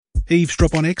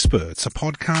Eavesdrop on Experts, a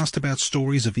podcast about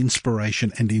stories of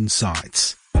inspiration and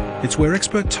insights. It's where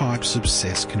expert types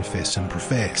obsess, confess and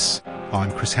profess.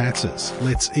 I'm Chris Hatzis.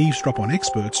 Let's eavesdrop on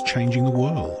experts changing the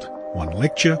world. One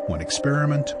lecture, one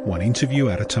experiment, one interview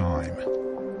at a time.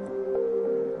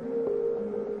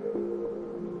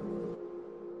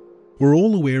 We're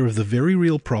all aware of the very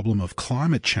real problem of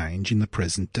climate change in the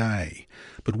present day.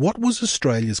 But what was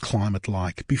Australia's climate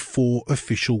like before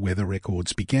official weather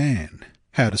records began?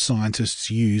 How do scientists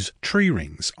use tree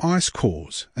rings, ice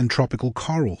cores and tropical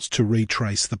corals to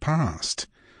retrace the past?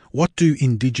 What do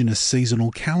Indigenous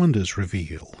seasonal calendars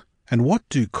reveal? And what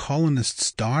do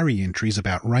colonists' diary entries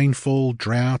about rainfall,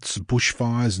 droughts,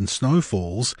 bushfires and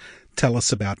snowfalls tell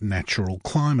us about natural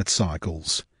climate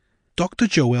cycles? Dr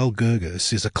Joelle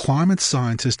Gergis is a climate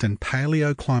scientist and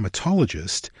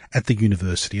paleoclimatologist at the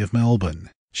University of Melbourne.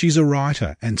 She's a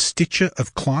writer and stitcher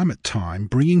of climate time,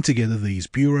 bringing together these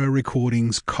bureau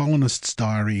recordings, colonists'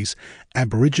 diaries,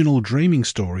 Aboriginal dreaming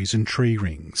stories and tree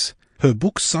rings. Her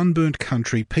book Sunburnt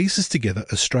Country pieces together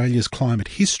Australia's climate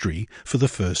history for the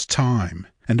first time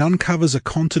and uncovers a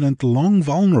continent long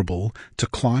vulnerable to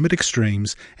climate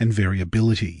extremes and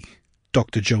variability.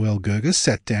 Dr Joelle Gergis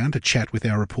sat down to chat with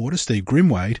our reporter Steve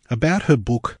Grimwade about her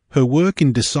book, her work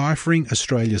in deciphering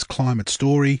Australia's climate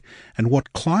story, and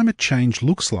what climate change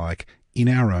looks like in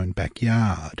our own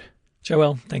backyard.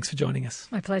 Joelle, thanks for joining us.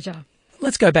 My pleasure.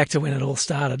 Let's go back to when it all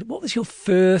started. What was your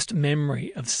first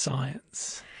memory of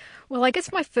science? Well, I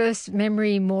guess my first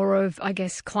memory more of,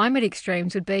 climate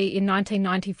extremes would be in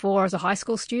 1994 as a high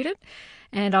school student.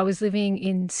 And I was living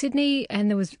in Sydney and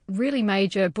there was really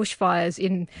major bushfires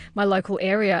in my local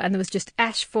area and there was just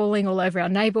ash falling all over our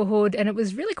neighbourhood and it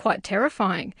was really quite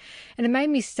terrifying. And it made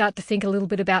me start to think a little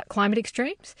bit about climate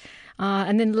extremes.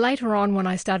 And then later on when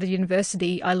I started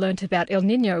university, I learnt about El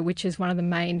Niño, which is one of the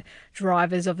main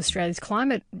drivers of Australia's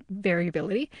climate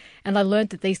variability. And I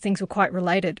learnt that these things were quite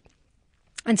related.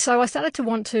 And so I started to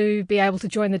want to be able to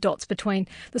join the dots between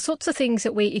the sorts of things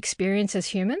that we experience as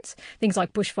humans, things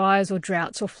like bushfires or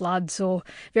droughts or floods or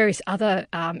various other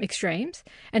extremes,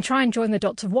 and try and join the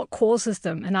dots of what causes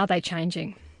them and are they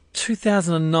changing.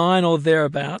 2009 or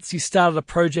thereabouts, you started a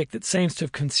project that seems to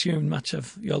have consumed much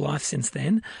of your life since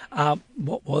then.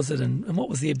 What was it and what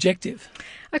was the objective?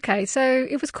 Okay, so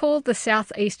it was called the South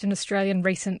Eastern Australian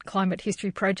Recent Climate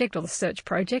History Project, or the SEARCH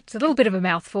Project. It's a little bit of a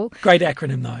mouthful. Great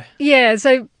acronym, though. Yeah,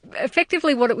 so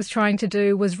effectively what it was trying to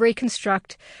do was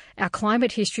reconstruct our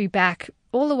climate history back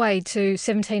all the way to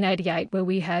 1788, where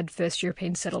we had first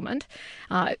European settlement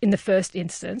in the first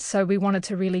instance. So we wanted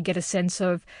to really get a sense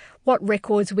of what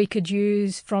records we could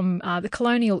use from the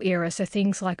colonial era. So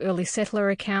things like early settler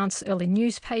accounts, early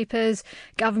newspapers,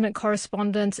 government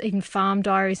correspondence, even farm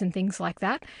diaries and things like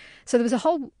that. So there was a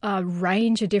whole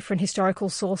range of different historical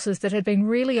sources that had been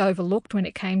really overlooked when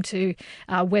it came to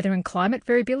weather and climate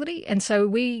variability. And so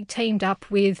we teamed up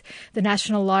with the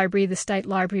National Library, the State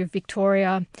Library of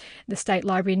Victoria, the State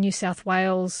Library in New South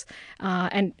Wales,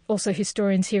 and also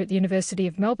historians here at the University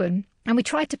of Melbourne. And we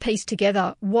tried to piece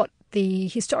together what the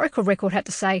historical record had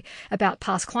to say about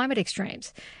past climate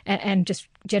extremes and just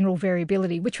general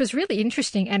variability, which was really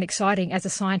interesting and exciting as a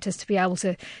scientist to be able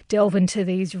to delve into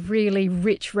these really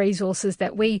rich resources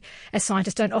that we as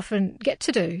scientists don't often get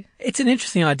to do. It's an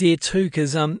interesting idea too,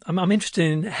 because I'm interested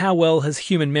in how well has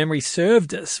human memory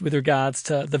served us with regards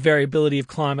to the variability of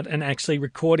climate and actually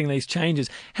recording these changes.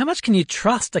 How much can you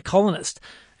trust a colonist?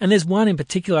 And there's one in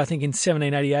particular, I think in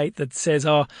 1788, that says,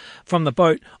 from the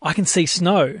boat, I can see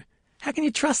snow. How can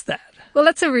you trust that? Well,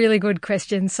 that's a really good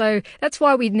question. So that's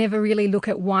why we never really look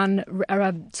at one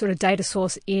sort of data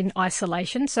source in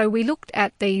isolation. So we looked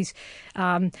at these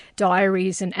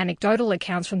diaries and anecdotal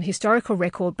accounts from the historical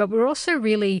record, but we're also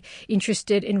really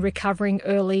interested in recovering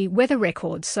early weather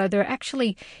records. So there are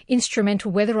actually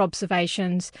instrumental weather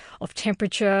observations of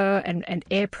temperature and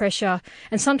air pressure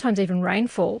and sometimes even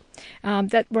rainfall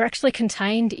that were actually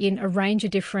contained in a range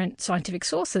of different scientific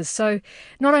sources. So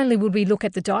not only would we look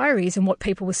at the diaries and what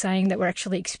people were saying that we're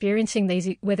actually experiencing these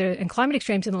weather and climate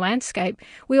extremes in the landscape,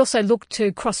 we also looked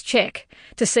to cross-check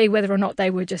to see whether or not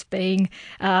they were just being,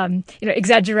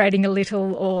 exaggerating a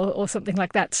little or something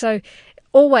like that. So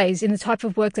always in the type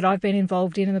of work that I've been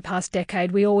involved in the past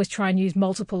decade, we always try and use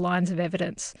multiple lines of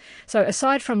evidence. So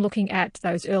aside from looking at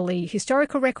those early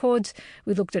historical records,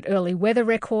 we looked at early weather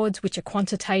records, which are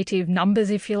quantitative numbers,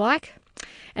 if you like.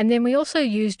 And then we also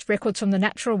used records from the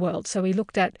natural world. So we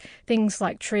looked at things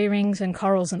like tree rings and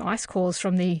corals and ice cores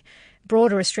from the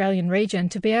broader Australian region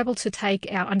to be able to take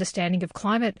our understanding of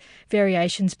climate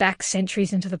variations back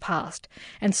centuries into the past.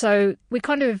 And so we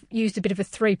kind of used a bit of a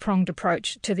three-pronged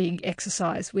approach to the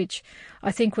exercise, which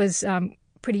I think was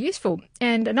pretty useful.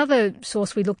 And another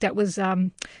source we looked at was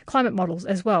climate models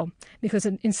as well, because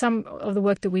in some of the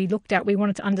work that we looked at, we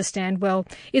wanted to understand, well,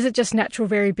 is it just natural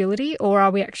variability, or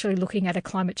are we actually looking at a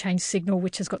climate change signal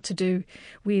which has got to do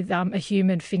with a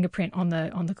human fingerprint on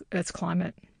the Earth's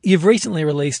climate? You've recently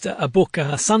released a book,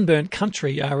 Sunburnt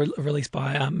Country, released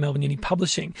by Melbourne University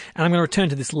Publishing, and I'm going to return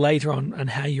to this later on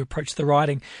and how you approach the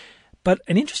writing. But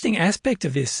an interesting aspect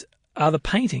of this are the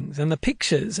paintings and the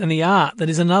pictures and the art that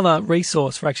is another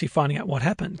resource for actually finding out what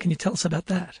happened. Can you tell us about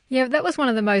that? Yeah, that was one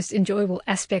of the most enjoyable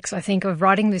aspects, I think, of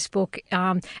writing this book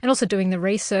and also doing the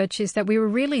research, is that we were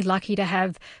really lucky to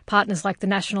have partners like the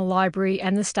National Library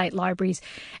and the state libraries.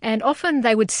 And often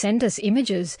they would send us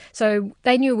images. So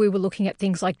they knew we were looking at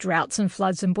things like droughts and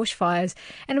floods and bushfires.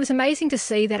 And it was amazing to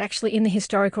see that actually in the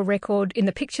historical record, in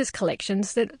the pictures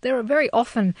collections, that there are very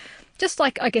often, just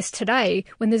like, I guess, today,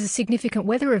 when there's a significant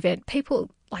weather event, people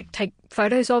take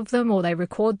photos of them or they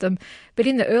record them. But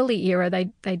in the early era,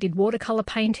 they did watercolour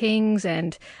paintings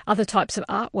and other types of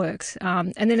artworks.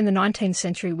 And then in the 19th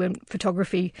century, when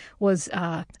photography was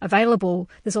available,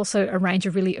 there's also a range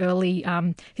of really early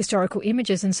historical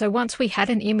images. And so once we had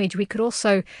an image, we could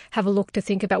also have a look to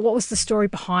think about what was the story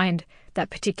behind that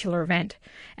particular event.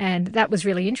 And that was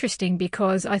really interesting,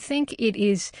 because I think it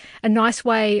is a nice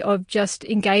way of just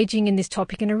engaging in this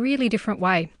topic in a really different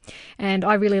way. And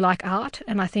I really like art,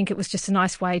 and I think it was just a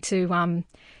nice way to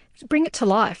bring it to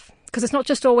life, because it's not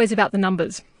just always about the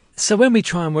numbers. So when we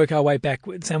try and work our way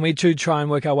backwards, and we do try and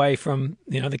work our way from,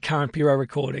 the current bureau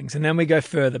recordings, and then we go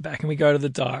further back and we go to the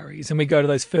diaries and we go to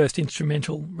those first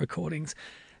instrumental recordings,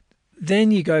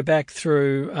 then you go back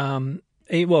through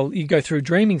you go through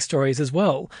dreaming stories as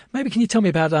well. Maybe can you tell me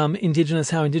about how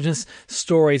Indigenous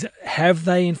stories, have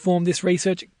they informed this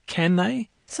research? Can they?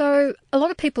 So a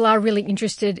lot of people are really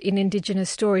interested in Indigenous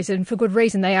stories, and for good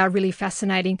reason. They are really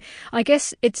fascinating. I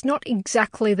guess it's not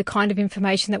exactly the kind of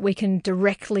information that we can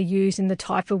directly use in the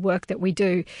type of work that we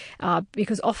do,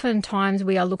 because oftentimes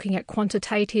we are looking at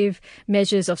quantitative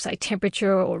measures of, say,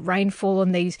 temperature or rainfall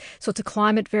and these sorts of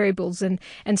climate variables. And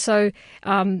so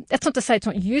that's not to say it's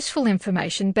not useful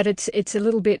information, but it's a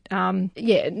little bit,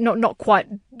 not quite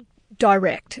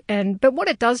direct. But what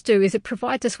it does do is it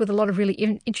provides us with a lot of really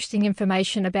interesting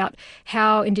information about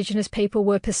how Indigenous people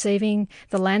were perceiving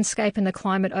the landscape and the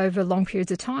climate over long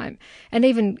periods of time, and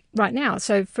even right now.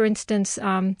 So, for instance,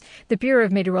 the Bureau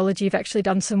of Meteorology have actually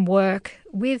done some work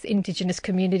with Indigenous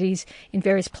communities in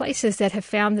various places that have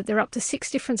found that there are up to 6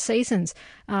 different seasons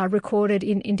recorded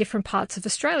in different parts of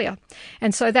Australia.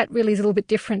 And so that really is a little bit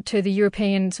different to the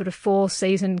European sort of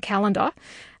 4-season calendar.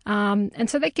 And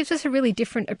so that gives us a really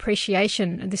different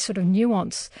appreciation and this sort of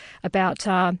nuance about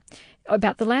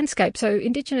the landscape. So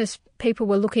Indigenous people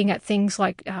were looking at things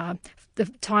like the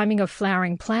timing of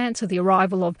flowering plants, or the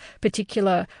arrival of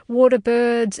particular water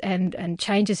birds, and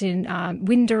changes in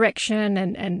wind direction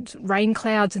and rain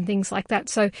clouds and things like that.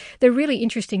 So they're really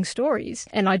interesting stories,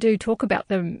 and I do talk about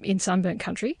them in Sunburnt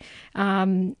Country.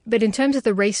 But in terms of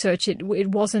the research, it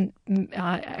wasn't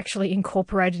actually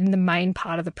incorporated in the main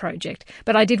part of the project.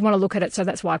 But I did want to look at it, so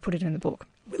that's why I put it in the book.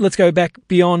 Let's go back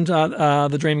beyond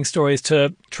the dreaming stories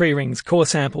to tree rings, core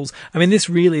samples. I mean, this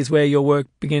really is where your work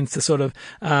begins to sort of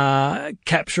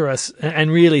capture us,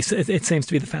 and really it seems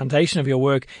to be the foundation of your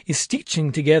work, is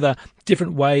stitching together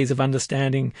different ways of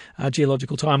understanding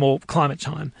geological time or climate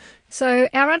time. So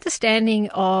our understanding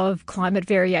of climate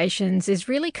variations is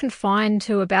really confined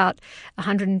to about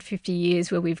 150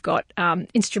 years, where we've got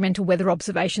instrumental weather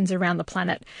observations around the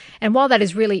planet. And while that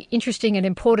is really interesting and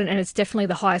important, and it's definitely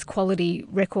the highest quality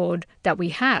record that we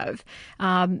have,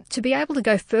 to be able to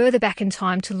go further back in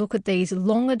time to look at these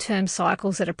longer term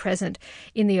cycles that are present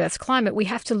in the Earth's climate, we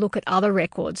have to look at other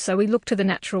records. So we look to the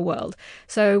natural world.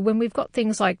 So when we've got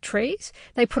things like trees,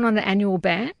 they put on an annual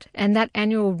band, and that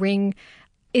annual ring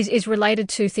is related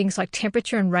to things like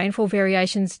temperature and rainfall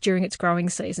variations during its growing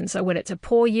season. So when it's a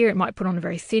poor year, it might put on a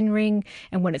very thin ring,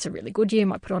 and when it's a really good year, it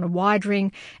might put on a wide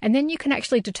ring. And then you can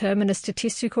actually determine a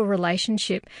statistical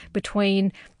relationship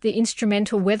between the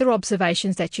instrumental weather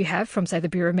observations that you have from, say, the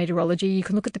Bureau of Meteorology. You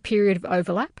can look at the period of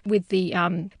overlap with the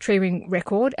tree ring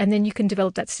record, and then you can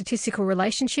develop that statistical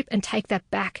relationship and take that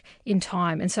back in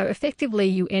time. And so effectively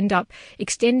you end up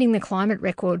extending the climate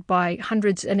record by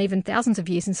hundreds and even thousands of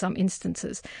years in some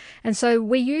instances. And so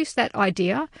we use that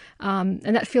idea, and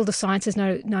that field of science is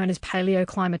known as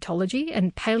paleoclimatology,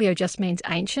 and paleo just means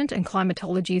ancient, and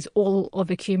climatology is all of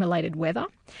accumulated weather.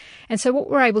 And so what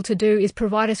we're able to do is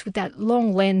provide us with that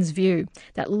long lens view,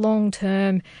 that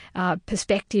long-term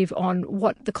perspective on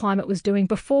what the climate was doing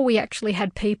before we actually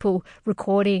had people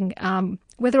recording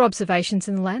weather observations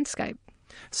in the landscape.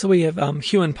 So we have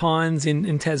Huon pines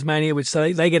in Tasmania, which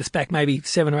they get us back maybe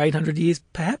 700 or 800 years,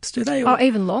 perhaps, do they? Oh,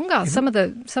 even longer. Some of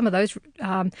those.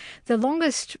 The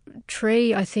longest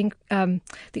tree, I think,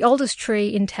 the oldest tree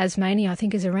in Tasmania, I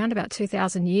think, is around about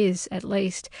 2,000 years at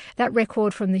least. That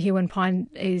record from the Huon pine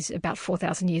is about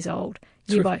 4,000 years old.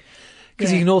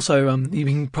 Because you can also you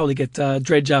can probably get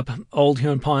dredge up old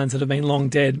Huon pines that have been long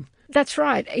dead. That's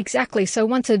right, exactly. So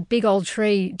once a big old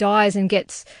tree dies and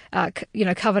gets,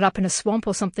 covered up in a swamp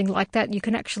or something like that, you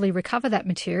can actually recover that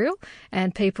material,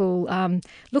 and people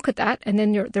look at that, and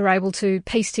then they're able to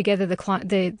piece together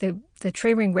the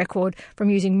tree ring record from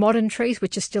using modern trees,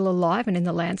 which are still alive and in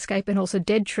the landscape, and also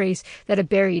dead trees that are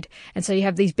buried. And so you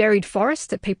have these buried forests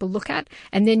that people look at,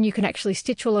 and then you can actually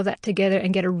stitch all of that together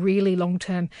and get a really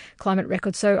long-term climate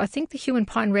record. So I think the Huon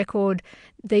pine record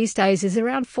these days is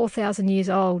around 4,000 years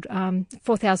old,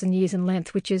 4,000 years in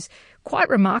length, which is quite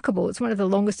remarkable. It's one of the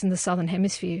longest in the Southern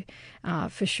Hemisphere,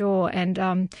 for sure.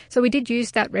 And so we did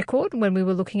use that record when we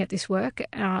were looking at this work.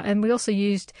 And we also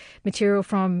used material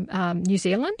from New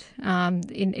Zealand.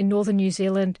 In northern New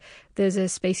Zealand, there's a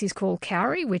species called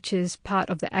kauri, which is part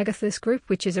of the agathis group,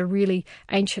 which is a really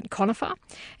ancient conifer.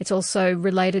 It's also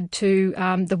related to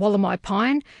the Wollemi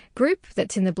pine group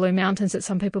that's in the Blue Mountains that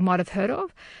some people might have heard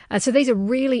of. So these are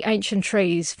really ancient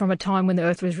trees from a time when the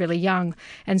earth was really young.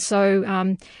 And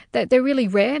so they're really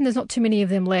rare, and there's not too many of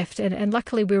them left. And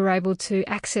luckily we were able to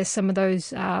access some of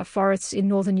those forests in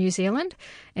northern New Zealand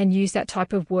and use that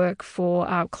type of work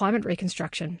for climate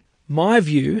reconstruction. My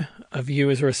view of you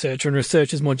as a researcher and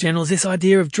researchers more general is this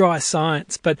idea of dry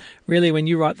science. But really, when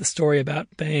you write the story about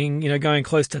being, going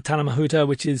close to Tanamahuta,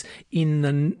 which is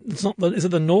is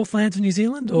it the Northlands of New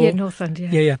Zealand? Yeah, Northland,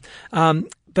 yeah. Yeah.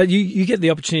 But you get the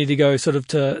opportunity to go sort of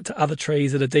to other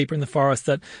trees that are deeper in the forest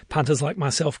that punters like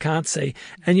myself can't see.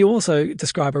 And you also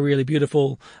describe a really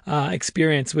beautiful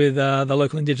experience with the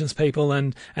local Indigenous people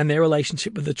and their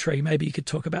relationship with the tree. Maybe you could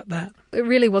talk about that. It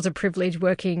really was a privilege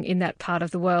working in that part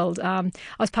of the world. I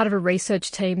was part of a research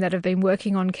team that have been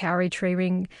working on kauri tree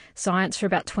ring science for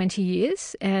about 20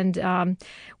 years. And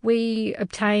we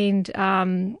obtained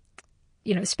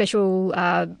special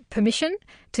permission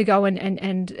to go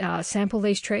and sample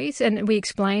these trees, and we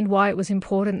explained why it was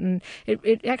important. And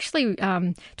it actually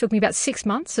took me about 6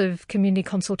 months of community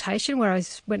consultation, where I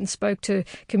went and spoke to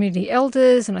community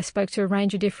elders, and I spoke to a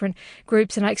range of different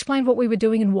groups, and I explained what we were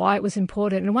doing and why it was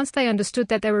important. And once they understood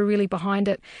that, they were really behind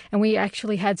it. And we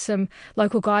actually had some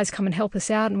local guys come and help us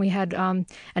out, and we had an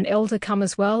elder come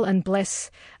as well and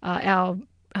bless our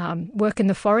work in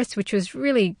the forest, which was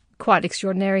really quite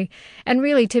extraordinary. And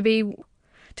really to be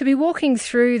walking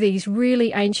through these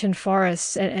really ancient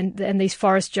forests and these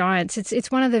forest giants,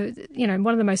 it's one of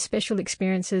the most special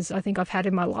experiences I think I've had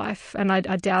in my life, and I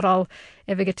doubt I'll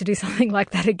ever get to do something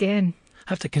like that again.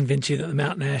 I have to convince you that the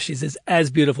mountain ash is as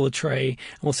beautiful a tree,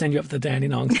 and we'll send you up to the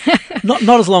Dandenongs. not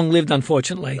as long lived,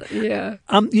 unfortunately. Yeah.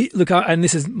 I've got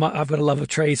a love of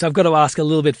trees, so I've got to ask a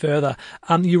little bit further.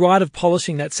 You write of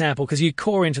polishing that sample because you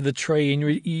core into the tree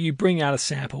and you bring out a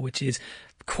sample which is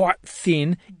quite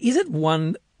thin. Is it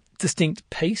one distinct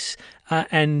piece?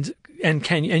 Can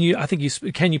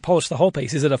you polish the whole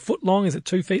piece? Is it a foot long? Is it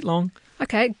 2 feet long?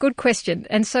 Okay, good question.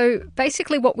 And so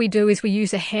basically what we do is we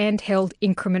use a handheld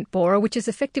increment borer, which is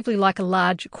effectively like a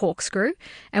large corkscrew,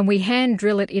 and we hand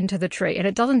drill it into the tree. And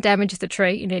it doesn't damage the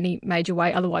tree in any major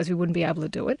way, otherwise we wouldn't be able to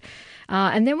do it.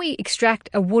 And then we extract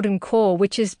a wooden core,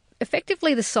 which is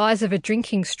effectively the size of a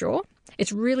drinking straw.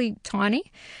 It's really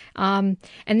tiny. And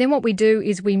then what we do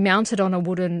is we mount it on a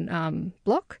wooden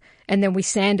block, and then we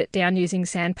sand it down using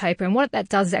sandpaper. And what that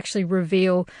does is actually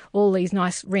reveal all these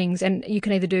nice rings. And you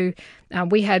can either do,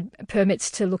 we had permits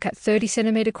to look at 30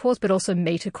 centimetre cores, but also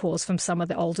metre cores from some of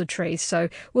the older trees. So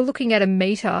we're looking at a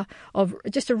metre of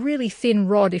just a really thin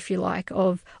rod, if you like,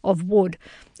 of wood.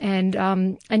 And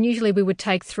usually we would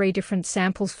take 3 different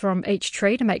samples from each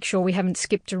tree to make sure we haven't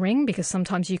skipped a ring, because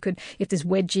sometimes if there's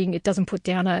wedging, it doesn't put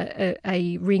down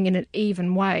a ring in an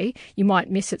even way, you might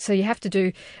miss it. So you have to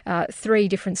do 3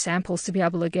 different samples to be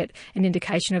able to get an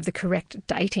indication of the correct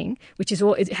dating, which is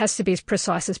it has to be as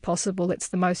precise as possible. It's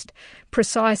the most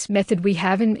precise method we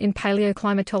have in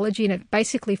paleoclimatology, and it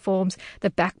basically forms the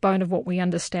backbone of what we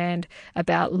understand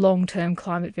about long-term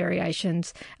climate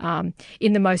variations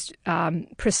in the most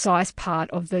precise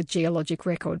part of the geologic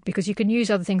record, because you can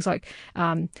use other things like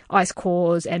ice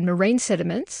cores and marine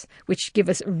sediments, which give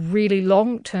us really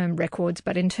long-term records.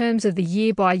 But in terms of the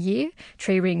year-by-year,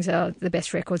 tree rings are the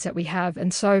best records that we have.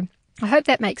 And so I hope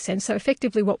that makes sense. So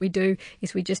effectively what we do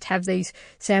is we just have these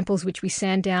samples which we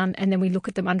sand down, and then we look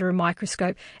at them under a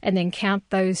microscope and then count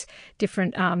those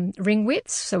different ring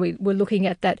widths. So we're looking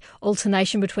at that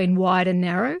alternation between wide and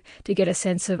narrow to get a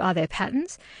sense of, are there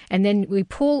patterns? And then we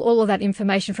pull all of that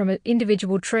information from an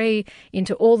individual tree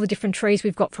into all the different trees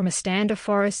we've got from a stand of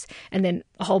forest, and then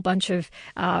a whole bunch of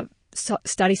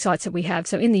study sites that we have.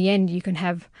 So in the end, you can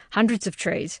have hundreds of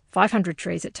trees, 500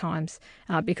 trees at times,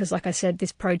 because like I said,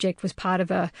 this project was part of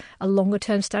a longer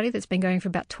term study that's been going for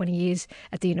about 20 years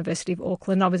at the University of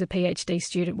Auckland. I was a PhD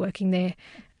student working there.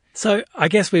 So I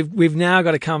guess we've now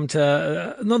got to come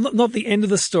to not the end of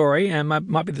the story, and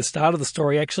might be the start of the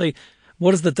story actually.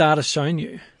 What has the data shown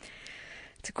you?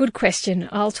 It's a good question.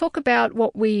 I'll talk about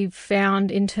what we've found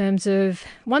in terms of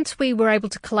once we were able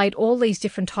to collate all these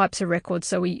different types of records.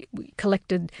 So we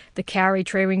collected the kauri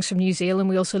tree rings from New Zealand.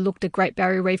 We also looked at Great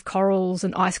Barrier Reef corals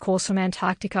and ice cores from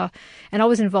Antarctica. And I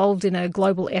was involved in a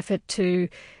global effort to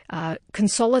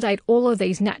consolidate all of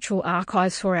these natural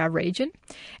archives for our region.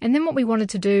 And then what we wanted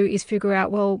to do is figure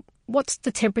out, well, what's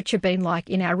the temperature been like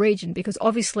in our region? Because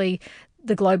obviously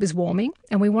the globe is warming,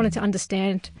 and we wanted to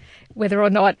understand whether or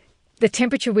not the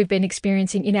temperature we've been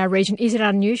experiencing in our region, is it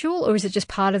unusual, or is it just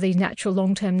part of these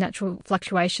long-term natural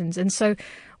fluctuations? And so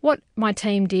what my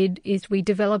team did is we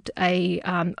developed a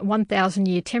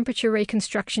 1,000-year temperature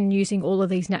reconstruction using all of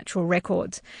these natural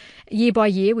records. Year by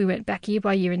year, we went back year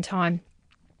by year in time.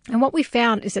 And what we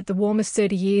found is that the warmest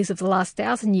 30 years of the last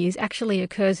 1,000 years actually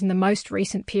occurs in the most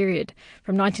recent period,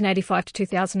 from 1985 to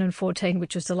 2014,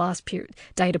 which was the last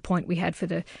data point we had for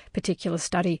the particular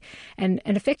study. And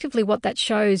effectively what that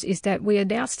shows is that we are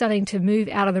now starting to move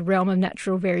out of the realm of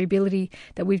natural variability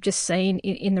that we've just seen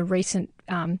in the recent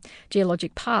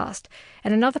geologic past.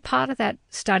 And another part of that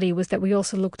study was that we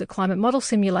also looked at climate model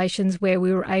simulations where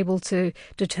we were able to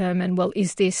determine, well,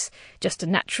 is this just a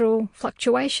natural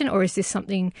fluctuation, or is this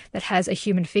something that has a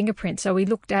human fingerprint? So we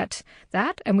looked at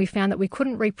that, and we found that we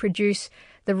couldn't reproduce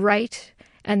the rate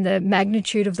and the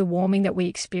magnitude of the warming that we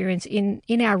experience in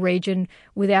our region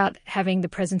without having the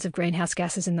presence of greenhouse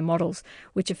gases in the models,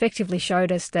 which effectively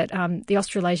showed us that the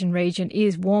Australasian region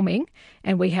is warming,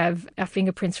 and our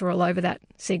fingerprints are all over that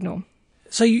signal.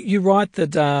 So you write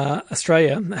that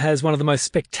Australia has one of the most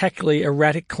spectacularly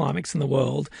erratic climates in the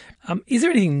world. Is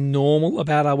there anything normal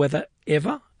about our weather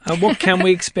ever? What can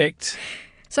we expect?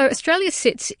 So Australia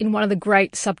sits in one of the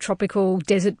great subtropical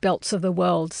desert belts of the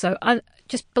world. So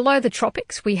just below the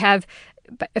tropics, we have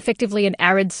effectively an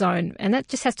arid zone, and that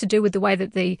just has to do with the way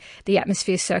that the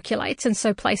atmosphere circulates. And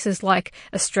so places like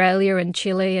Australia and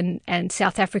Chile and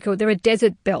South Africa, there are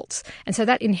desert belts, and so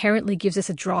that inherently gives us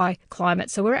a dry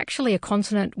climate. So we're actually a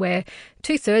continent where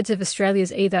 2/3 of Australia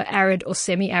is either arid or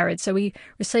semi-arid. So we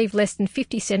receive less than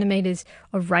 50 centimetres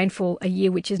of rainfall a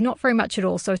year, which is not very much at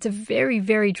all. So it's a very,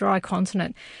 very dry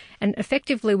continent. And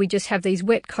effectively, we just have these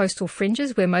wet coastal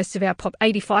fringes where most of our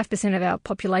 85% of our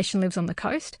population lives on the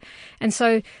coast. And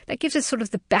so that gives us sort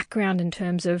of the background in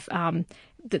terms of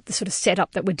the sort of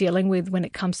setup that we're dealing with when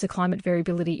it comes to climate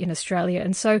variability in Australia.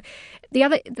 And so the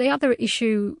other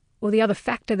issue, or the other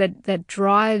factor that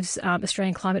drives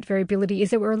Australian climate variability,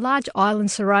 is that we're a large island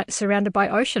surrounded by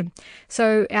ocean.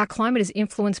 So our climate is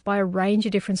influenced by a range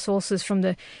of different sources from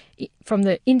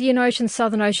the Indian Ocean,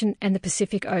 Southern Ocean, and the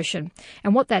Pacific Ocean.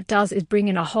 And what that does is bring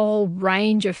in a whole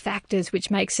range of factors, which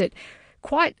makes it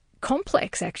quite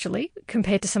complex, actually,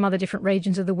 compared to some other different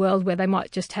regions of the world where they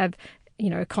might just have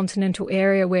a continental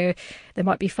area where they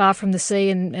might be far from the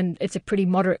sea and it's a pretty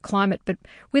moderate climate. But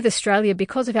with Australia,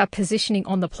 because of our positioning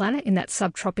on the planet in that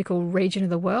subtropical region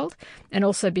of the world, and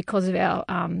also because of our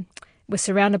we're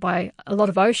surrounded by a lot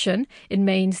of ocean, it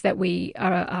means that we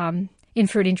are in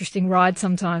for an interesting ride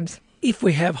sometimes. If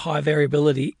we have high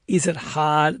variability, is it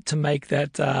hard to make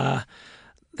that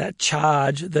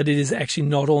charge that it is actually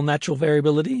not all natural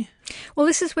variability? Well,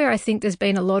 this is where I think there's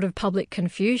been a lot of public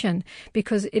confusion,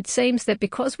 because it seems that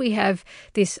because we have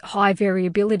this high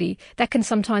variability, that can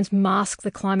sometimes mask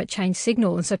the climate change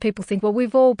signal. And so people think, well,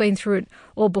 we've all been through it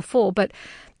all before, but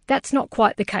that's not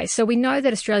quite the case. So we know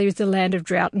that Australia is the land of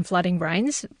drought and flooding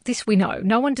rains. This we know.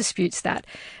 No one disputes that.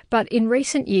 But in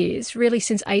recent years, really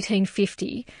since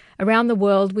 1850, around the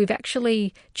world, we've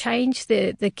actually changed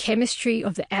the chemistry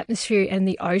of the atmosphere and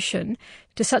the ocean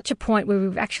to such a point where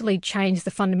we've actually changed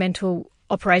the fundamental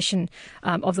operation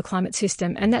of the climate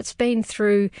system. And that's been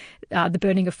through the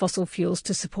burning of fossil fuels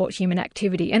to support human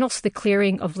activity, and also the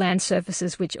clearing of land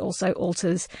surfaces, which also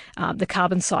alters the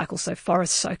carbon cycle. So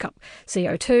forests soak up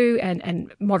CO2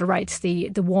 and moderates the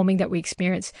warming that we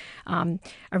experience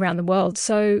around the world.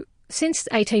 So since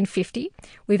 1850,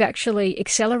 we've actually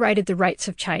accelerated the rates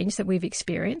of change that we've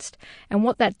experienced. And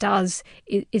what that does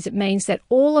is it means that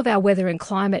all of our weather and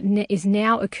climate is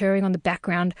now occurring on the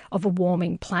background of a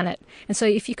warming planet. And so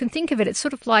if you can think of it, it's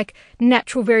sort of like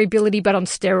natural variability, but on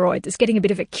steroids. It's getting a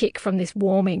bit of a kick from this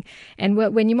warming. And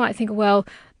when you might think, well,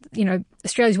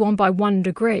 Australia's warmed by 1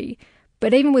 degree,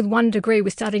 but even with 1 degree,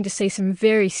 we're starting to see some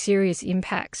very serious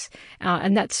impacts.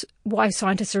 And that's why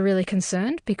scientists are really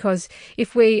concerned, because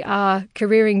if we are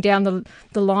careering down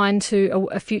the line to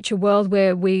a future world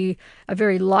where we are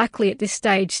very likely at this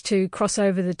stage to cross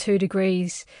over the 2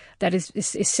 degrees that is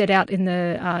set out in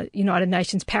the United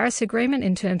Nations Paris Agreement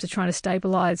in terms of trying to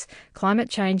stabilise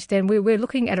climate change, then we're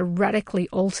looking at a radically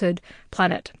altered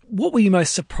planet. What were you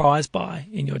most surprised by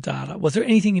in your data? Was there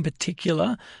anything in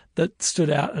particular that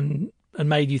stood out and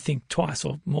made you think twice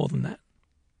or more than that?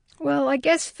 Well, I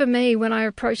guess for me, when I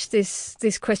approached this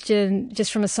question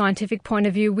just from a scientific point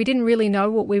of view, we didn't really know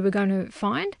what we were going to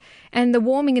find. And the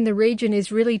warming in the region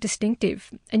is really distinctive,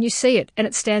 and you see it, and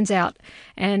it stands out.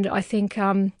 And I think,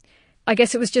 I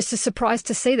guess it was just a surprise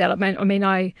to see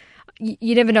that.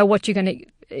 You never know what you're going to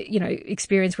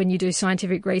experience when you do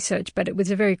scientific research, but it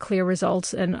was a very clear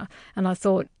result, and I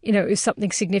thought it was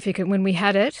something significant when we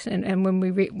had it, and when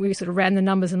we sort of ran the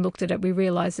numbers and looked at it, we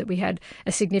realised that we had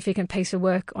a significant piece of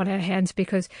work on our hands,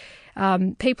 because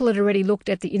people had already looked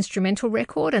at the instrumental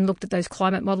record and looked at those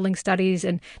climate modelling studies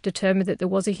and determined that there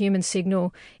was a human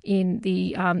signal in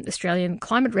the Australian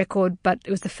climate record, but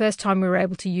it was the first time we were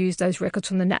able to use those records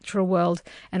from the natural world,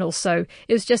 and also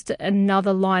it was just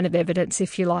another line of evidence,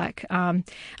 if you like.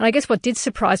 And I guess what did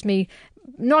surprise me,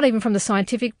 not even from the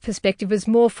scientific perspective, was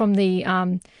more from the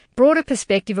broader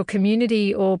perspective or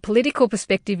community or political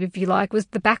perspective, if you like, was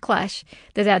the backlash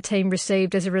that our team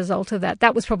received as a result of that.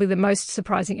 That was probably the most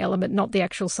surprising element, not the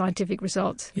actual scientific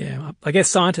results. Yeah, I guess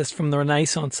scientists from the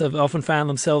Renaissance have often found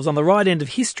themselves on the right end of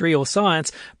history or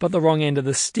science, but the wrong end of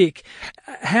the stick.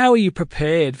 How are you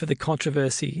prepared for the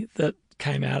controversy that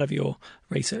came out of your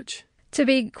research? To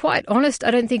be quite honest,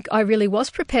 I don't think I really was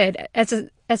prepared. As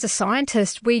a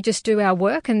scientist, we just do our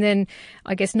work and then,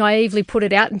 I guess, naively put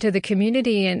it out into the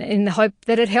community and in the hope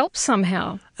that it helps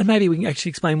somehow. And maybe we can actually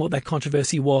explain what that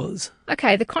controversy was.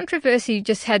 Okay, the controversy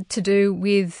just had to do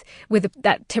with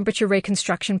that temperature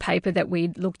reconstruction paper that we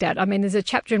looked at. I mean, there's a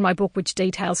chapter in my book which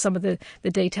details some of the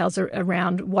details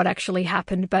around what actually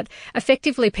happened, but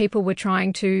effectively people were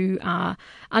trying to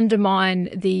undermine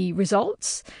the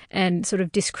results and sort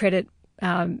of discredit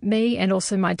me and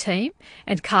also my team,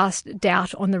 and cast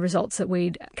doubt on the results that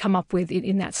we'd come up with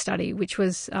in that study, which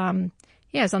was,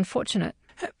 it's unfortunate.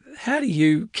 How do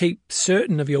you keep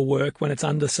certain of your work when it's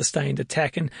under sustained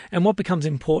attack, and what becomes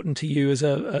important to you as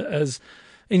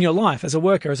in your life, as a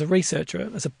worker, as a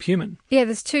researcher, as a human? Yeah,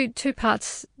 there's two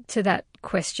parts to that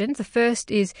question. The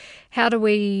first is, how do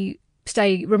we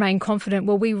remain confident?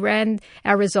 Well, we ran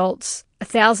our results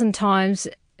 1,000 times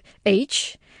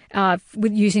each,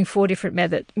 with using 4 different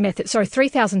methods.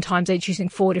 3,000 times each using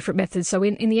 4 different methods. So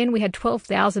in the end, we had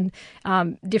 12,000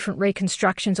 different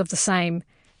reconstructions of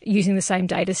using the same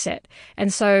data set. And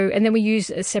then we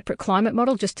use a separate climate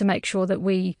model just to make sure that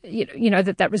we,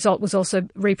 that result was also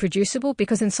reproducible,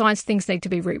 because in science, things need to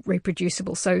be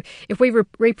reproducible. So if we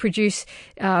reproduce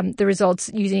the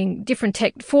results using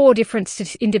 4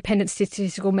 different independent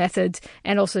statistical methods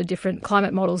and also different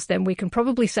climate models, then we can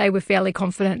probably say we're fairly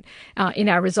confident in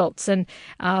our results. And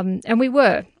we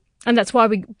were. And that's why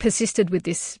we persisted with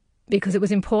this, because it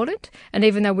was important. And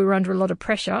even though we were under a lot of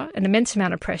pressure, an immense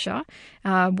amount of pressure,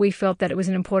 we felt that it was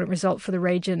an important result for the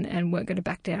region and weren't going to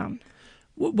back down.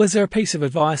 Was there a piece of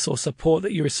advice or support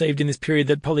that you received in this period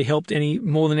that probably helped any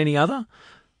more than any other?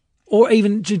 Or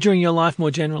even during your life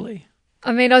more generally?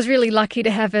 I mean, I was really lucky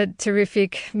to have a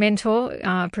terrific mentor,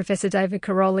 Professor David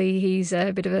Caroli. He's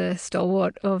a bit of a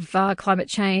stalwart of climate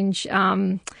change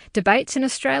debates in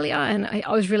Australia, and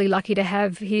I was really lucky to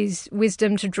have his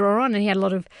wisdom to draw on, and he had a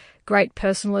lot of great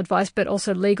personal advice, but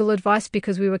also legal advice,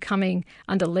 because we were coming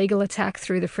under legal attack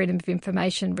through the Freedom of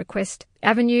Information Request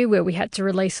Avenue, where we had to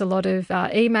release a lot of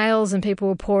emails and people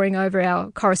were poring over our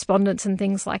correspondence and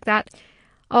things like that.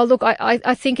 Oh, look,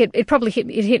 I think it probably hit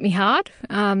me hard.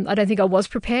 I don't think I was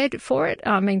prepared for it.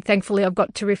 I mean, thankfully, I've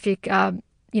got terrific,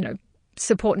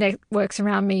 support networks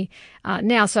around me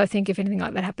now. So I think if anything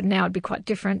like that happened now, it'd be quite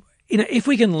different. If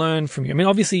we can learn from you, I mean,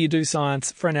 obviously you do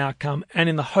science for an outcome and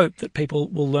in the hope that people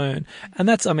will learn. And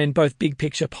that's, both big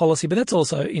picture policy, but that's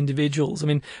also individuals. I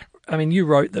mean, you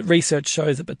wrote that research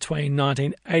shows that between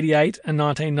 1988 and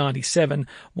 1997,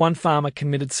 one farmer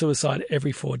committed suicide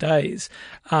every 4 days.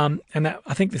 And that,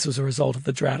 I think this was a result of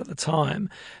the drought at the time.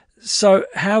 So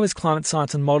how is climate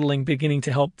science and modelling beginning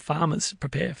to help farmers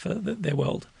prepare for their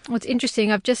world? Well, it's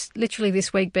interesting. I've just literally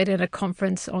this week been at a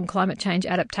conference on climate change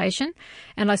adaptation,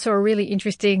 and I saw a really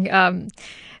interesting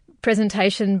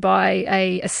presentation by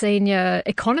a senior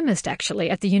economist,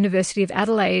 actually, at the University of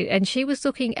Adelaide, and she was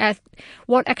looking at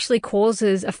what actually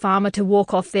causes a farmer to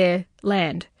walk off their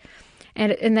land.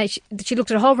 And she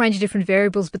looked at a whole range of different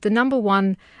variables, but the number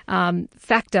one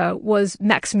factor was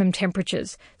maximum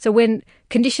temperatures. So when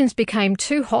conditions became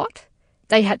too hot,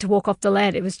 they had to walk off the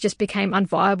land. It just became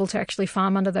unviable to actually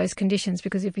farm under those conditions,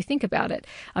 because if you think about it,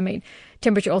 I mean,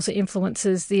 temperature also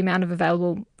influences the amount of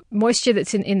available moisture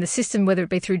that's in the system, whether it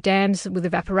be through dams with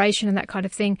evaporation and that kind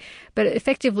of thing. But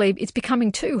effectively, it's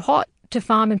becoming too hot to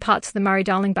farm in parts of the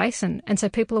Murray-Darling Basin, and so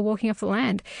people are walking off the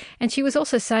land. And she was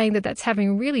also saying that that's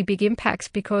having really big impacts,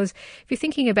 because if you're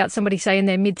thinking about somebody, say, in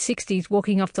their mid-60s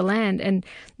walking off the land, and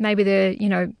maybe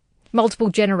they're, multiple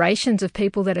generations of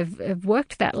people that have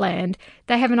worked that land,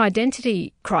 they have an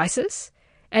identity crisis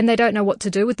and they don't know what to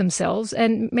do with themselves.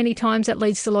 And many times that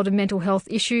leads to a lot of mental health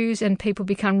issues, and people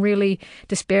become really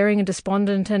despairing and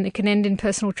despondent, and it can end in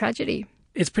personal tragedy.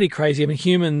 It's pretty crazy. I mean,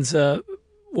 humans are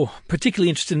particularly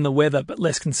interested in the weather, but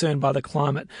less concerned by the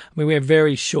climate. I mean, we have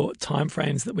very short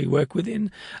timeframes that we work within.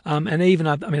 And even,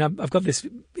 I've got this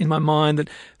in my mind that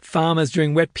farmers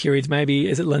during wet periods, maybe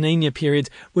is it La Nina periods,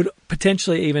 would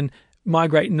potentially even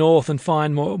migrate north and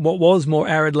find what was more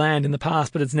arid land in the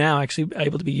past, but it's now actually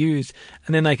able to be used.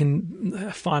 And then they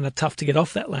can find it tough to get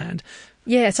off that land.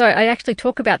 Yeah, so I actually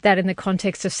talk about that in the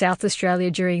context of South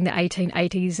Australia during the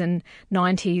 1880s and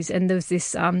 90s. And there was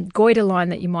this goiter line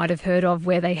that you might have heard of,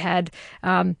 where they had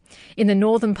in the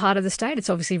northern part of the state, it's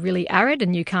obviously really arid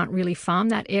and you can't really farm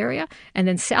that area. And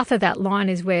then south of that line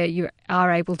is where you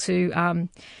are able to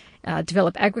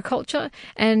develop agriculture.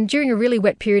 And during a really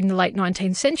wet period in the late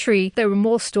 19th century, there were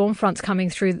more storm fronts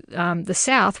coming through the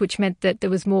south, which meant that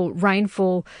there was more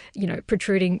rainfall,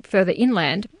 protruding further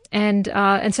inland.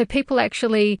 And so people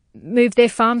actually moved their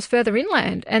farms further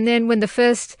inland. And then when the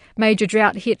first major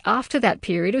drought hit after that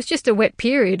period, it was just a wet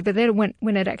period, but then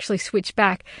when it actually switched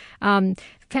back,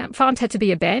 farms had to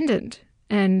be abandoned.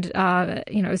 And,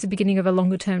 it was the beginning of a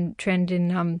longer-term trend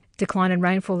in decline in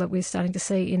rainfall that we're starting to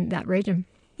see in that region.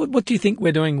 What do you think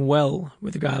we're doing well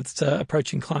with regards to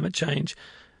approaching climate change?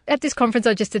 At this conference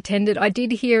I just attended, I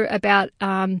did hear about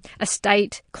a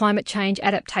state climate change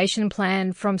adaptation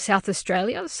plan from South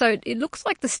Australia. So it looks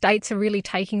like the states are really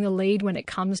taking the lead when it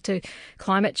comes to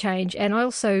climate change. And I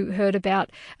also heard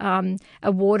about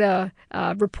a water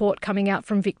report coming out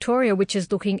from Victoria, which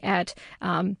is looking at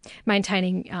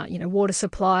maintaining water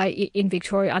supply in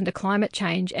Victoria under climate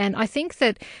change. And I think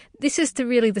that this is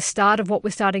really the start of what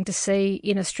we're starting to see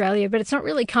in Australia, but it's not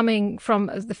really coming from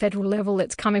the federal level,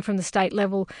 it's coming from the state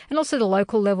level and also the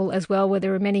local level as well, where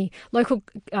there are many local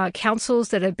councils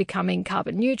that are becoming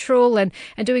carbon neutral and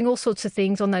doing all sorts of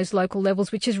things on those local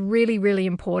levels, which is really, really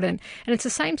important. And it's the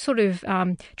same sort of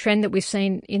trend that we've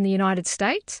seen in the United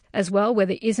States as well, where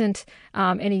there isn't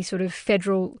any sort of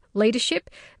federal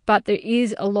leadership, but there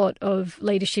is a lot of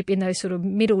leadership in those sort of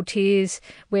middle tiers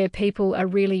where people are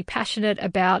really passionate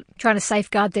about trying to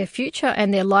safeguard their future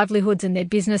and their livelihoods and their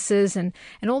businesses and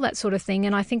all that sort of thing.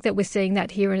 And I think that we're seeing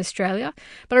that here in Australia.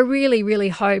 But I really, really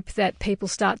hope that people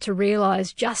start to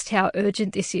realise just how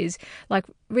urgent this is. Like,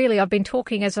 really, I've been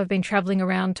talking as I've been travelling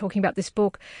around talking about this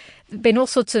book. There have been all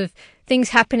sorts of things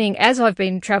happening as I've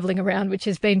been travelling around, which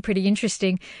has been pretty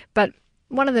interesting. But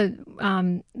one of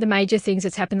the major things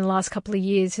that's happened in the last couple of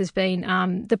years has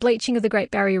been the bleaching of the Great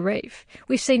Barrier Reef.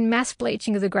 We've seen mass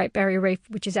bleaching of the Great Barrier Reef,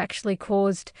 which has actually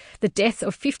caused the death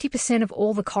of 50% of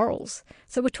all the corals.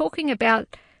 So we're talking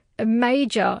about a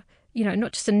major,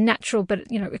 not just a natural, but,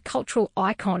 a cultural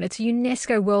icon. It's a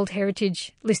UNESCO World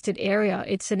Heritage listed area.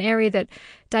 It's an area that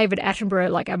David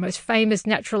Attenborough, like our most famous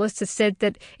naturalist, has said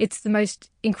that it's the most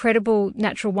incredible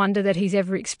natural wonder that he's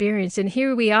ever experienced. And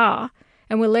here we are,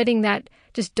 and we're letting that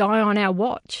just die on our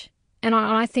watch. And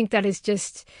I think that is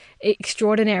just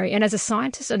extraordinary. And as a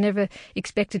scientist, I never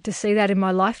expected to see that in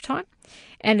my lifetime.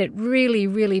 And it really,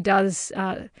 really does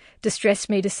distress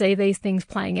me to see these things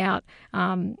playing out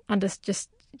under just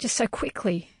so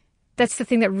quickly. That's the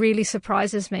thing that really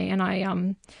surprises me.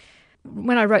 And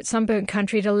when I wrote Sunburnt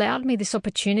Country, it allowed me this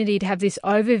opportunity to have this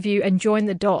overview and join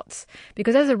the dots.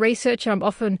 Because as a researcher, I'm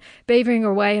often beavering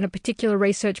away in a particular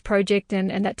research project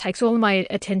and that takes all of my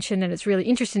attention and it's really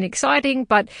interesting and exciting,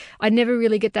 but I never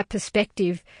really get that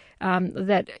perspective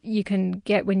that you can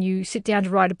get when you sit down to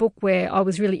write a book where I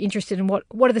was really interested in what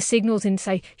are the signals in,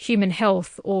 say, human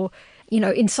health or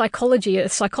in psychology, a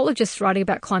psychologist writing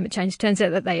about climate change turns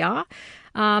out that they are.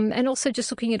 And also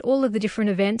just looking at all of the different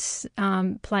events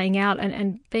playing out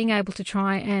and being able to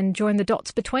try and join the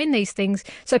dots between these things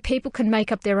so people can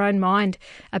make up their own mind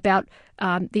about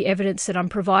the evidence that I'm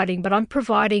providing. But I'm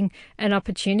providing an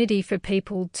opportunity for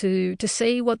people to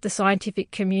see what the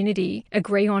scientific community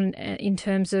agree on in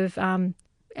terms of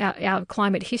our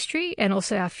climate history and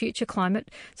also our future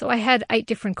climate. So I had 8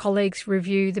 different colleagues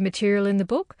review the material in the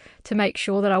book to make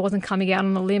sure that I wasn't coming out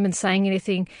on a limb and saying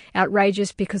anything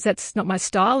outrageous, because that's not my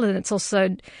style. And it's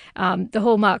also the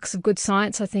hallmarks of good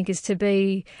science, I think, is to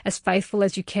be as faithful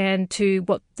as you can to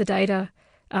what the data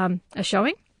are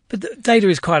showing. But the data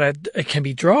is it can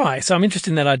be dry. So I'm interested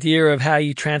in that idea of how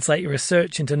you translate your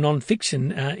research into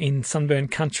non-fiction in Sunburnt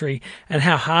Country, and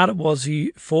how hard it was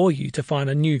for you to find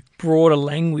a new, broader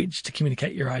language to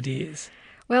communicate your ideas.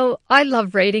 Well, I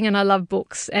love reading and I love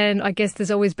books, and I guess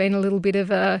there's always been a little bit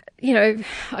of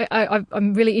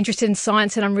I'm really interested in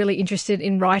science and I'm really interested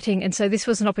in writing, and so this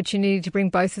was an opportunity to bring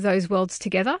both of those worlds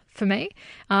together for me.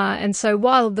 And so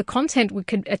while the content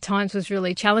at times was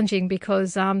really challenging,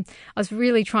 because I was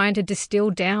really trying to distill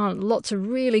down lots of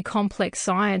really complex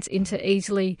science into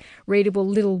easily readable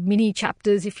little mini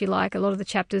chapters, if you like. A lot of the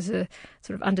chapters are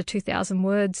sort of under 2,000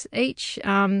 words each.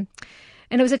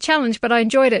 And it was a challenge, but I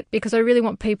enjoyed it because I really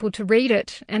want people to read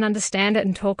it and understand it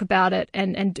and talk about it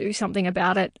and do something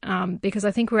about it, because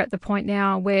I think we're at the point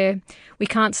now where we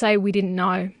can't say we didn't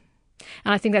know.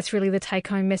 And I think that's really the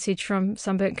take-home message from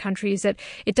Sunburnt Country, is that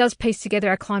it does piece together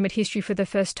our climate history for the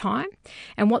first time.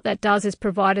 And what that does is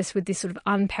provide us with this sort of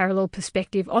unparalleled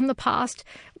perspective on the past,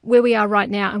 where we are right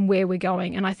now and where we're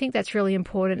going. And I think that's really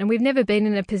important. And we've never been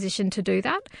in a position to do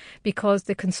that, because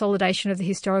the consolidation of the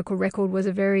historical record was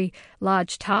a very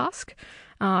large task.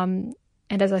 And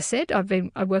as I said,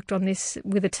 I worked on this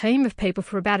with a team of people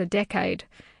for about a decade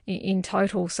in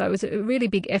total. So it was a really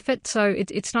big effort. So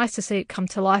it's nice to see it come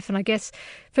to life. And I guess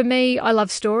for me, I love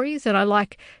stories and I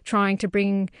like trying to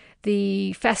bring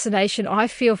the fascination I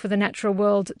feel for the natural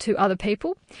world to other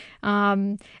people.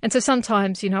 And so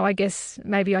sometimes, I guess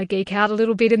maybe I geek out a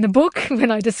little bit in the book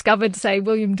when I discovered, say,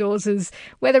 William Dawes's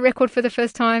weather record for the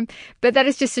first time. But that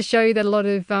is just to show you that a lot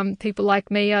of people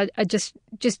like me are just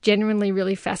genuinely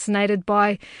really fascinated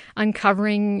by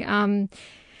uncovering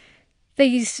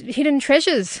these hidden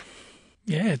treasures.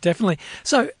 Yeah, definitely.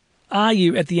 So are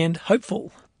you, at the end,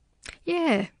 hopeful?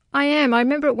 Yeah, I am. I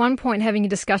remember at one point having a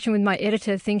discussion with my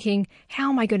editor thinking, how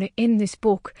am I going to end this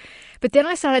book? But then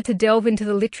I started to delve into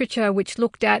the literature which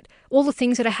looked at all the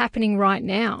things that are happening right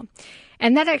now.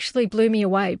 And that actually blew me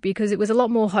away, because it was a lot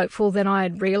more hopeful than I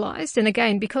had realised. And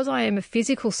again, because I am a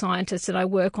physical scientist and I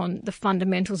work on the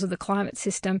fundamentals of the climate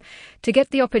system, to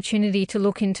get the opportunity to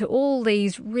look into all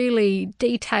these really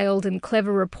detailed and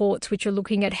clever reports which are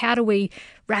looking at how do we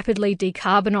rapidly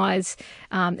decarbonise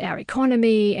our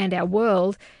economy and our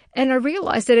world. And I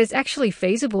realised that it's actually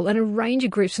feasible, and a range of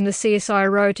groups from the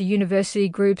CSIRO to university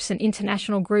groups and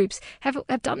international groups have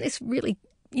done this really,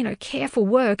 careful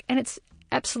work, and it's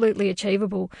absolutely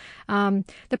achievable.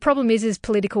 The problem is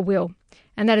political will,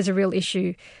 and that is a real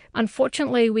issue.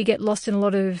 Unfortunately, we get lost in a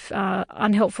lot of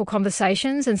unhelpful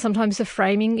conversations, and sometimes the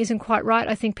framing isn't quite right.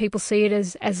 I think people see it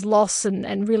as loss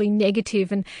and really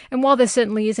negative. And while there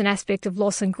certainly is an aspect of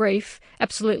loss and grief,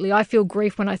 absolutely, I feel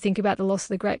grief when I think about the loss of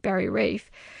the Great Barrier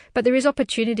Reef. But there is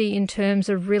opportunity in terms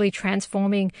of really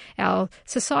transforming our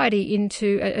society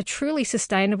into a truly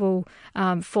sustainable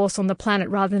force on the planet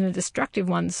rather than a destructive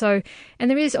one. So,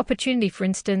 and there is opportunity, for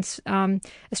instance,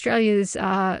 Australia's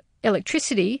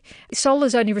electricity, solar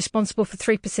is only responsible for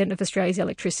 3% of Australia's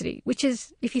electricity, which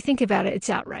is, if you think about it, it's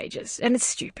outrageous and it's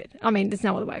stupid. I mean, there's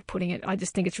no other way of putting it. I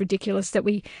just think it's ridiculous that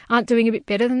we aren't doing a bit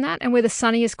better than that. And we're the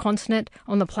sunniest continent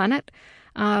on the planet.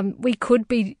 We could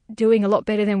be doing a lot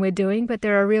better than we're doing, but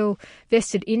there are real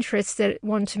vested interests that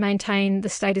want to maintain the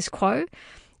status quo.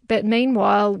 But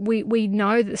meanwhile, we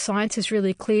know that the science is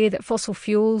really clear that fossil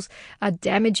fuels are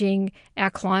damaging our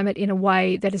climate in a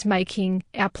way that is making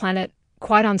our planet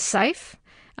quite unsafe.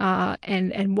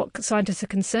 And what scientists are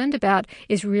concerned about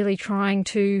is really trying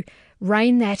to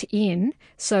rein that in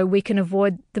so we can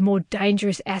avoid the more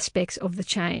dangerous aspects of the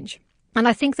change. And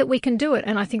I think that we can do it.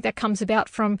 And I think that comes about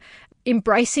from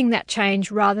embracing that change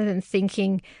rather than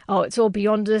thinking, oh, it's all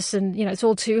beyond us and, it's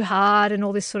all too hard and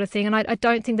all this sort of thing. And I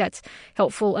don't think that's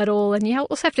helpful at all. And you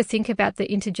also have to think about the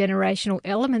intergenerational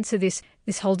elements of this.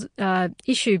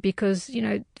 issue, because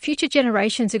future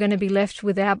generations are going to be left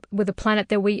with a planet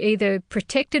that we either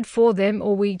protected for them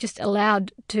or we just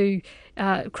allowed to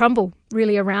crumble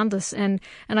really around us. And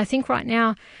I think right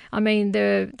now,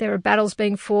 there are battles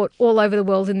being fought all over the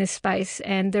world in this space,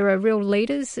 and there are real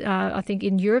leaders. I think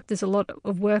in Europe there's a lot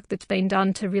of work that's been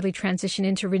done to really transition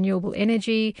into renewable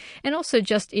energy, and also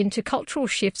just into cultural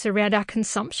shifts around our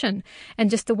consumption and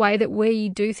just the way that we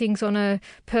do things on a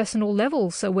personal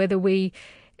level. So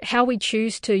how we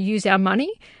choose to use our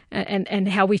money and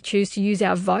how we choose to use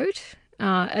our vote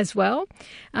as well.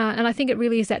 And I think it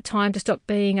really is that time to stop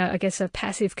being, a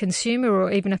passive consumer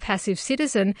or even a passive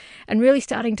citizen, and really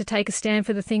starting to take a stand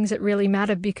for the things that really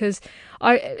matter. Because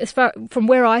from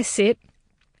where I sit,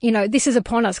 this is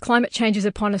upon us. Climate change is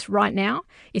upon us right now.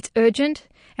 It's urgent.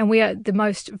 And we are the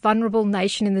most vulnerable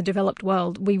nation in the developed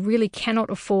world. We really cannot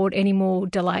afford any more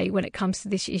delay when it comes to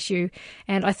this issue.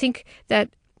 And I think that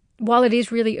while it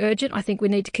is really urgent, I think we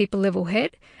need to keep a level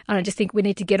head. And I just think we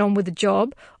need to get on with the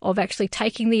job of actually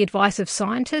taking the advice of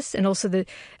scientists and also the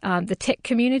tech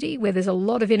community, where there's a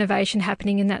lot of innovation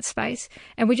happening in that space.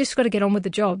 And we just got to get on with the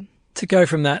job. To go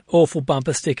from that awful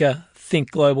bumper sticker,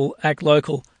 think global, act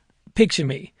local, picture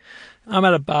me. I'm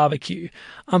at a barbecue.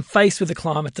 I'm faced with a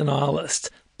climate denialist.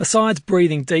 Besides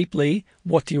breathing deeply,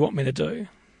 what do you want me to do?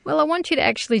 Well, I want you to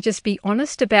actually just be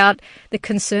honest about the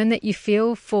concern that you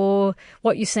feel for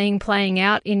what you're seeing playing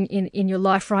out in your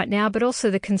life right now, but also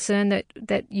the concern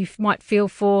that you might feel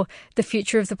for the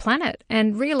future of the planet,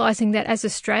 and realising that as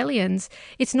Australians,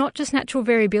 it's not just natural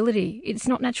variability. It's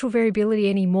not natural variability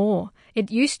anymore.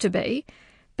 It used to be,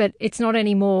 but it's not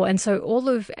anymore. And so all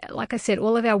of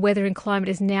our weather and climate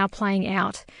is now playing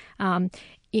out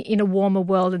in a warmer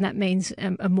world, and that means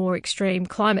a more extreme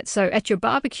climate. So at your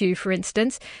barbecue, for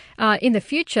instance, in the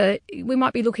future, we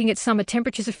might be looking at summer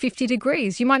temperatures of 50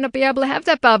 degrees. You might not be able to have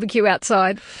that barbecue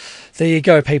outside. There you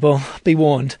go, people. Be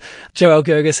warned. Joelle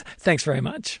Gergis, thanks very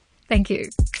much. Thank you.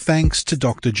 Thanks to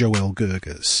Dr Joelle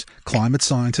Gergis, climate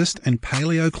scientist and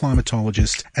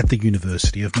paleoclimatologist at the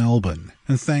University of Melbourne.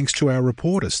 And thanks to our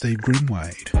reporter, Steve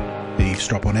Grimwade.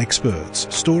 Eavesdrop on Experts,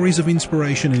 Stories of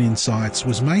Inspiration and Insights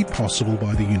was made possible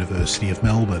by the University of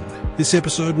Melbourne. This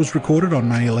episode was recorded on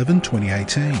May 11,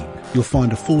 2018. You'll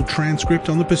find a full transcript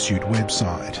on the Pursuit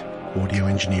website. Audio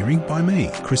engineering by me,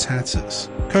 Chris Hatzis.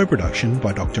 Co-production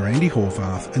by Dr Andi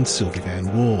Horvath and Silvi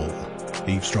Vann-Wall.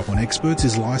 Eavesdrop on Experts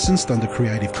is licensed under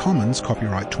Creative Commons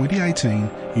Copyright 2018,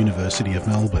 University of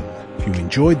Melbourne. If you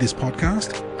enjoyed this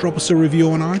podcast, drop us a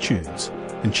review on iTunes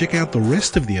and check out the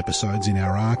rest of the episodes in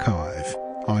our archive.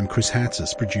 I'm Chris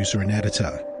Hatzis, producer and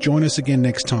editor. Join us again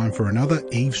next time for another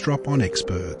Eavesdrop on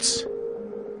Experts.